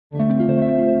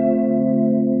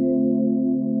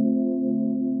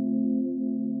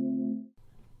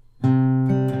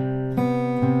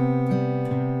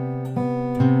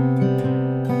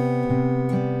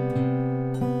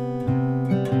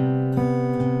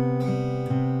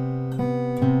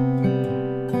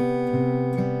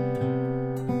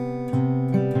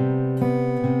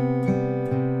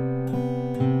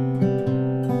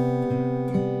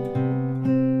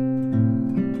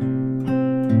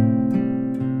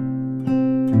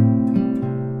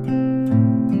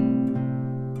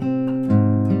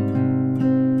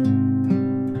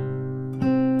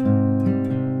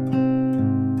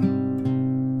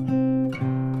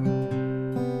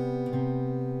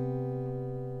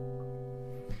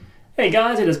Hey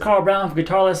guys, it is Carl Brown from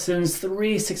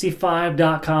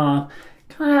GuitarLessons365.com.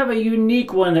 Kind of have a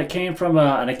unique one that came from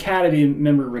an Academy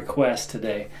member request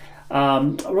today.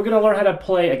 We're going to learn how to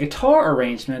play a guitar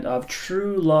arrangement of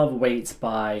True Love Waits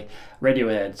by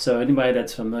Radiohead. So anybody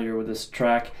that's familiar with this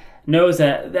track knows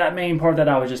that that main part that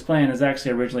I was just playing is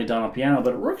actually originally done on piano,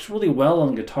 but it works really well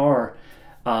on guitar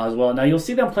as well. Now you'll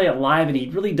see them play it live, and he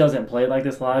really doesn't play it like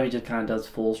this live. He just kind of does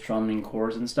full strumming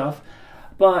chords and stuff.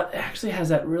 But it actually has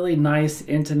that really nice,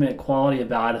 intimate quality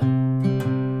about it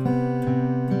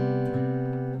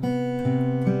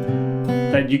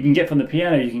that you can get from the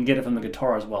piano. You can get it from the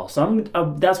guitar as well. So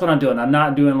that's what I'm doing. I'm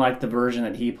not doing like the version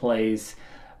that he plays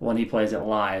when he plays it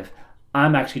live.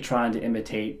 I'm actually trying to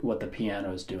imitate what the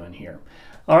piano is doing here.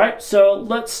 All right, so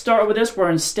let's start with this. We're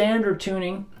in standard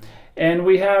tuning, and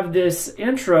we have this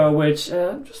intro, which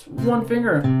just one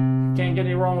finger, can't get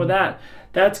any wrong with that.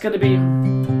 That's going to be,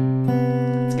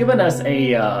 it's giving us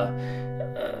a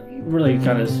really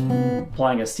kind of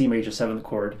applying a C major 7th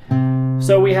chord.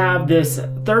 So we have this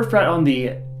 3rd fret on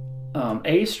the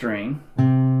A string,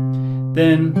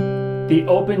 then the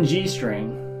open G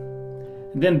string,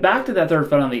 then back to that 3rd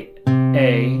fret on the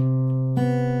A,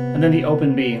 and then the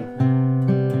open B.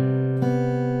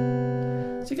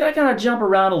 So you gotta kind of jump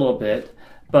around a little bit,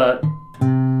 but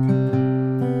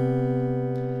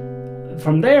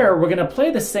from there we're gonna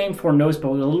play the same 4 notes but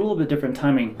with a little bit different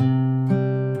timing.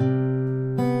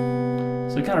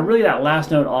 So kind of really that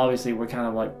last note, obviously we're kind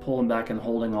of like pulling back and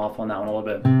holding off on that one a little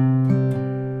bit.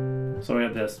 So we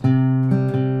have this.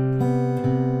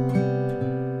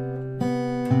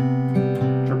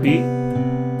 Repeat.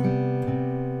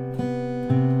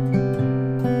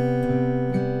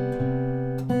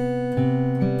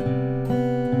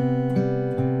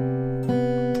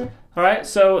 Alright,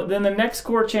 so then the next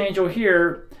chord change you'll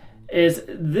hear is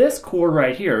this chord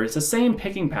right here. It's the same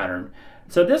picking pattern.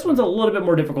 So this one's a little bit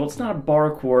more difficult. It's not a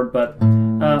bar chord, but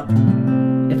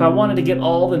if I wanted to get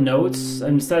all the notes,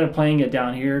 instead of playing it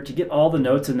down here, to get all the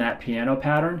notes in that piano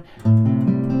pattern,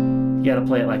 you gotta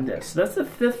play it like this. So that's the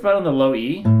 5th fret on the low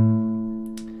E,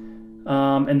 and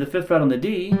the 5th fret on the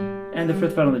D, and the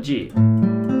 5th fret on the G.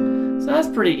 So that's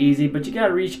pretty easy, but you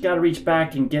gotta reach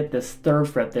back and get this 3rd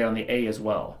fret there on the A as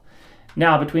well.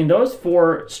 Now between those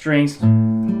 4 strings, so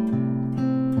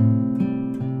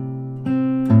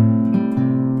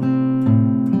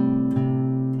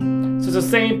it's the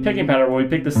same picking pattern where we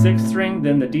pick the 6th string,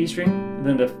 then the D string,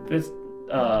 then the 5th,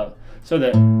 so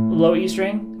the low E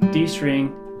string, D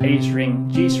string, A string,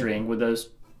 G string with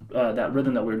those that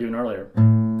rhythm that we were doing earlier.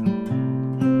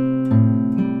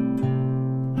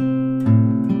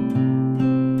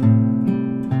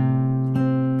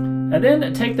 And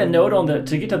then take the note on the,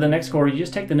 to get to the next chord, you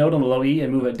just take the note on the low E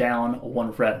and move it down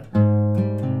 1 fret.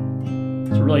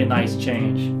 It's a really nice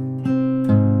change.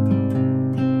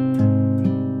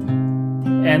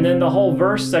 And then the whole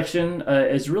verse section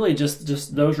is really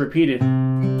just those repeated.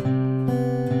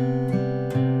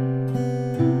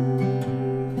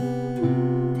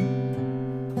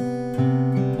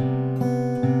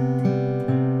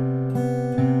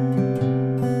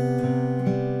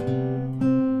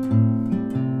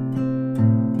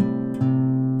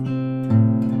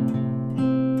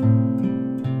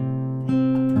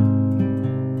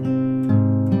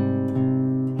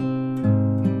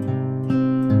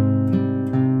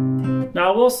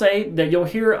 Now I will say that you'll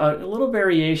hear a little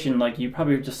variation, like you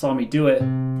probably just saw me do it.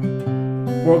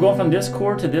 We're going from this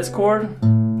chord to this chord.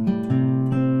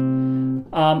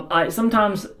 I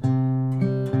sometimes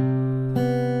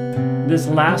this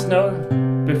last note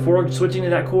before switching to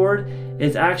that chord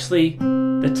is actually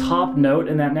the top note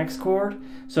in that next chord.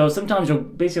 So sometimes you'll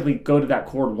basically go to that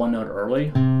chord 1 note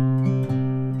early,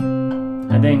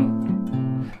 and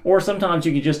then, or sometimes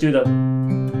you could just do the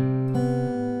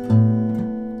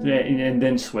and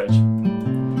then switch.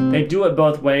 They do it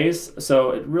both ways,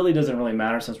 so it really doesn't really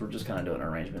matter since we're just kind of doing an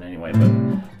arrangement anyway, but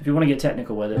if you want to get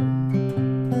technical with it.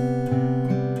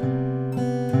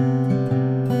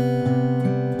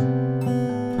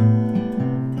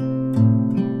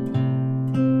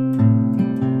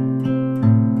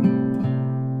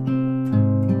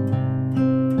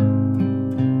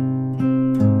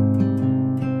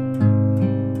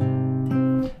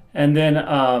 And then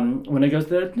when it goes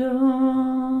to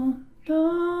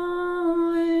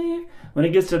when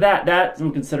it gets to that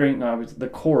I'm considering the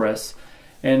chorus,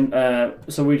 and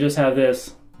so we just have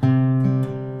this.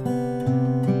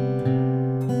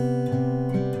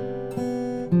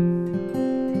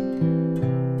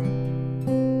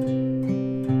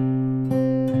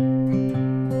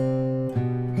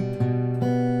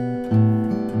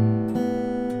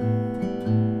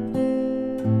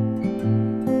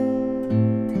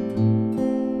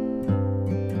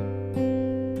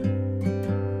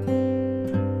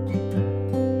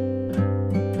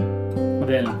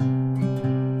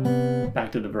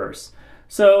 verse.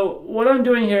 So what I'm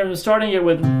doing here, I'm starting it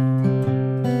with,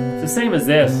 it's the same as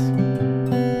this,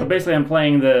 but basically I'm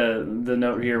playing the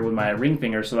note here with my ring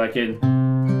finger so I could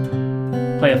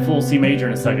play a full C major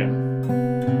in a second.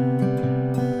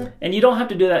 And you don't have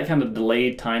to do that kind of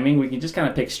delayed timing. We can just kind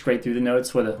of pick straight through the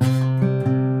notes with a,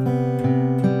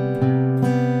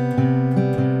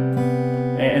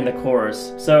 and the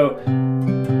chorus. So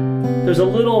there's a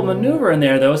little maneuver in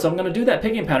there though, so I'm going to do that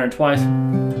picking pattern twice.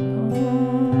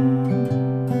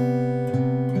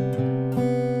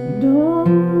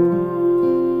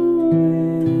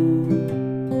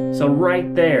 So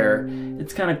right there,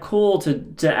 it's kind of cool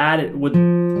to add it with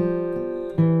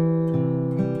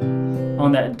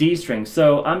on that D string.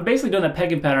 So I'm basically doing that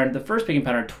picking pattern, the first picking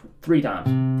pattern 3 times.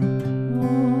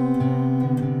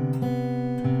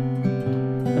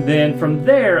 And then from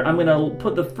there, I'm gonna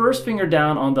put the first finger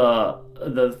down on the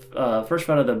first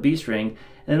fret of the B string,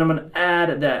 and then I'm gonna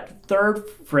add that 3rd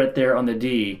fret there on the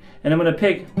D, and I'm gonna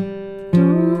pick.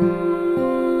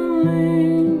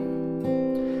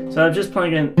 So I'm just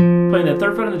playing the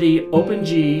 3rd fret on the D, open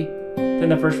G, then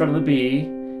the 1st fret on the B,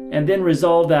 and then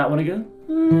resolve that one again,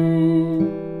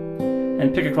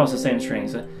 and pick across the same string.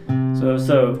 So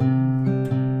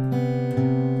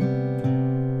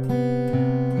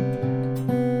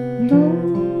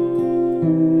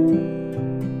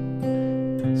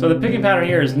the picking pattern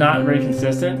here is not very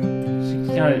consistent. You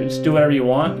can kind of just do whatever you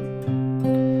want.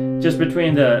 Just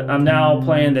between I'm now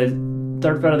playing the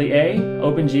 3rd fret of the A,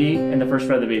 open G, and the 1st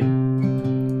fret of the B.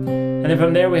 And then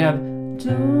from there we have.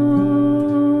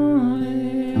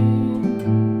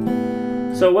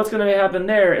 So what's going to happen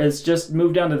there is just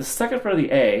move down to the 2nd fret of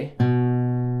the A,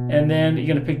 and then you're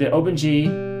going to pick the open G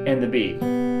and the B,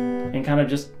 and kind of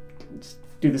just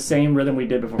do the same rhythm we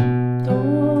did before.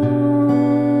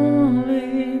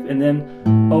 And then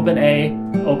open A,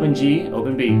 open G,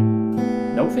 open B.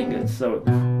 No fingers.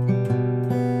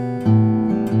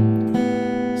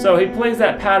 So he plays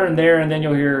that pattern there, and then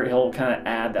you'll hear he'll kind of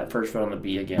add that 1st fret on the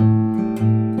B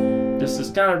again. This is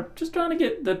kind of just trying to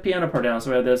get the piano part down. So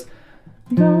we have this.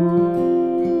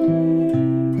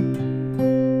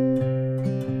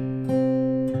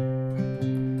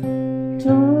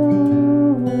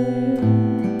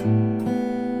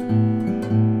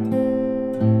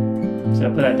 So I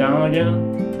put that down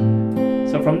again.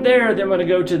 So from there, then I'm going to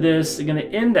go to this. I'm going to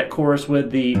end that chorus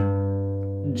with the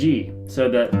G. So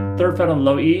the 3rd fret on the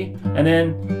low E, and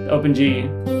then the open G.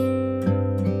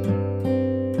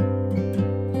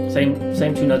 Same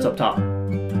 2 notes up top.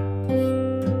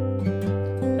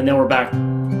 And then we're back.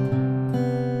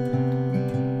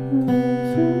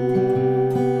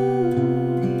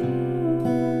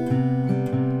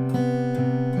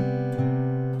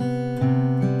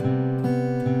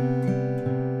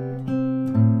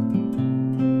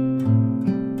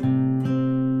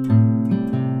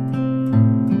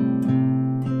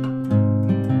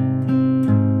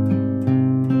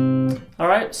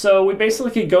 Alright, so we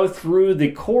basically could go through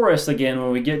the chorus again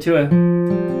when we get to it.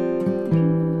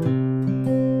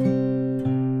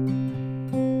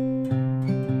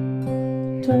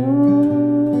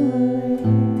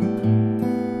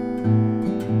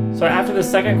 So after the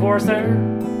 2nd chorus there,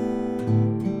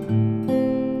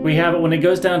 we have it when it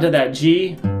goes down to that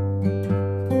G,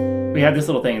 we have this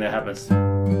little thing that happens.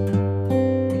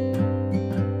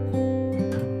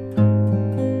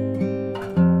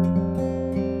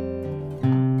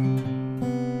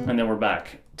 And then we're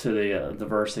back to the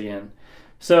verse again.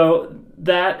 So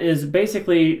that is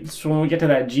basically, so when we get to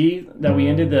that G that we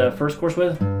ended the 1st chorus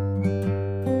with,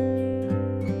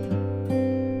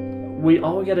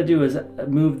 all we got to do is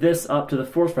move this up to the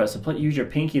 4th fret. So use your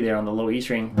pinky there on the low E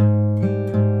string.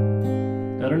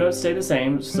 Other notes stay the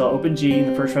same. So open G,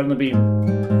 the 1st fret on the B.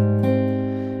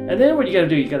 And then what you got to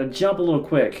do, you got to jump a little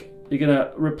quick. You're going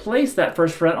to replace that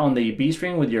 1st fret on the B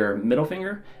string with your middle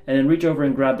finger, and then reach over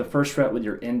and grab the 1st fret with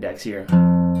your index here. So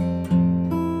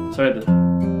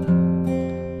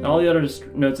and all the other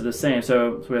notes are the same.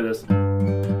 So we have this.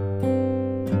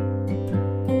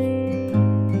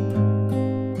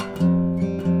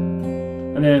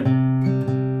 And then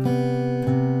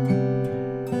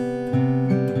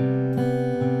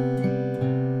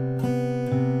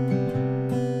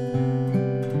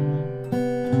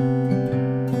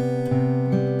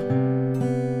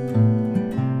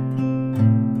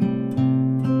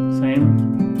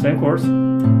same chorus.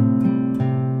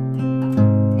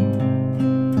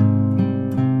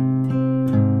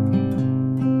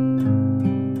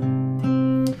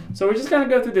 So we're just gonna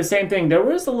go through the same thing. There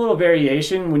was a little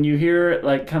variation when you hear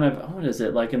like kind of, what is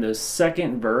it, like in the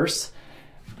 2nd verse,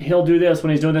 he'll do this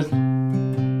when he's doing this.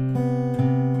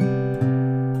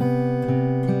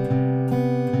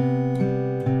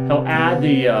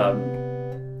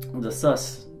 add the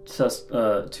sus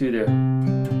 2 there,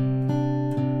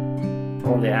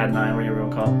 or the add 9, whatever you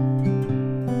want to call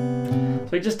it.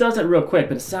 So he just does it real quick,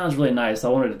 but it sounds really nice. So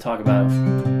I wanted to talk about it.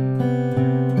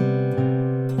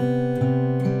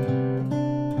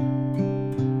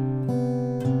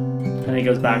 And he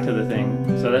goes back to the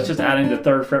thing. So that's just adding the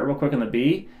 3rd fret real quick on the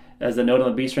B as the note on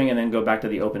the B string, and then go back to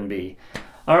the open B.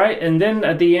 All right, and then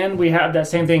at the end we have that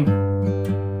same thing.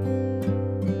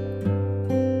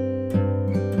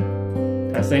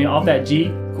 That same off that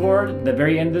G chord, the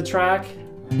very end of the track.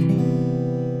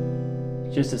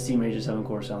 Just a C major 7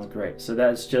 chord sounds great. So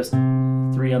that's just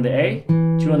 3 on the A,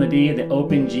 2 on the D, the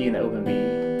open G, and the open B.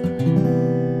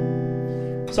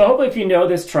 So hopefully if you know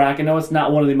this track, I know it's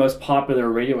not one of the most popular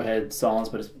Radiohead songs,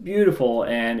 but it's beautiful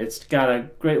and it's got a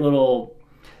great little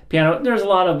piano. There's a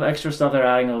lot of extra stuff they're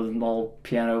adding, little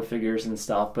piano figures and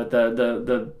stuff, but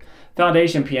the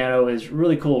foundation piano is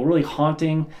really cool, really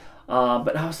haunting,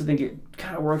 but I also think it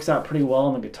kind of works out pretty well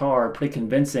on the guitar, pretty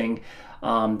convincing,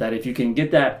 that if you can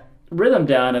get that rhythm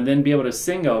down and then be able to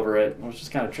sing over it, which is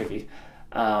kind of tricky,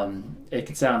 it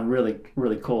can sound really,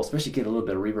 really cool, especially get a little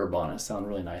bit of reverb on it. Sound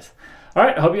really nice. All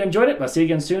right, I hope you enjoyed it. I'll see you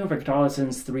again soon for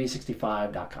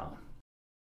GuitarLessons365.com.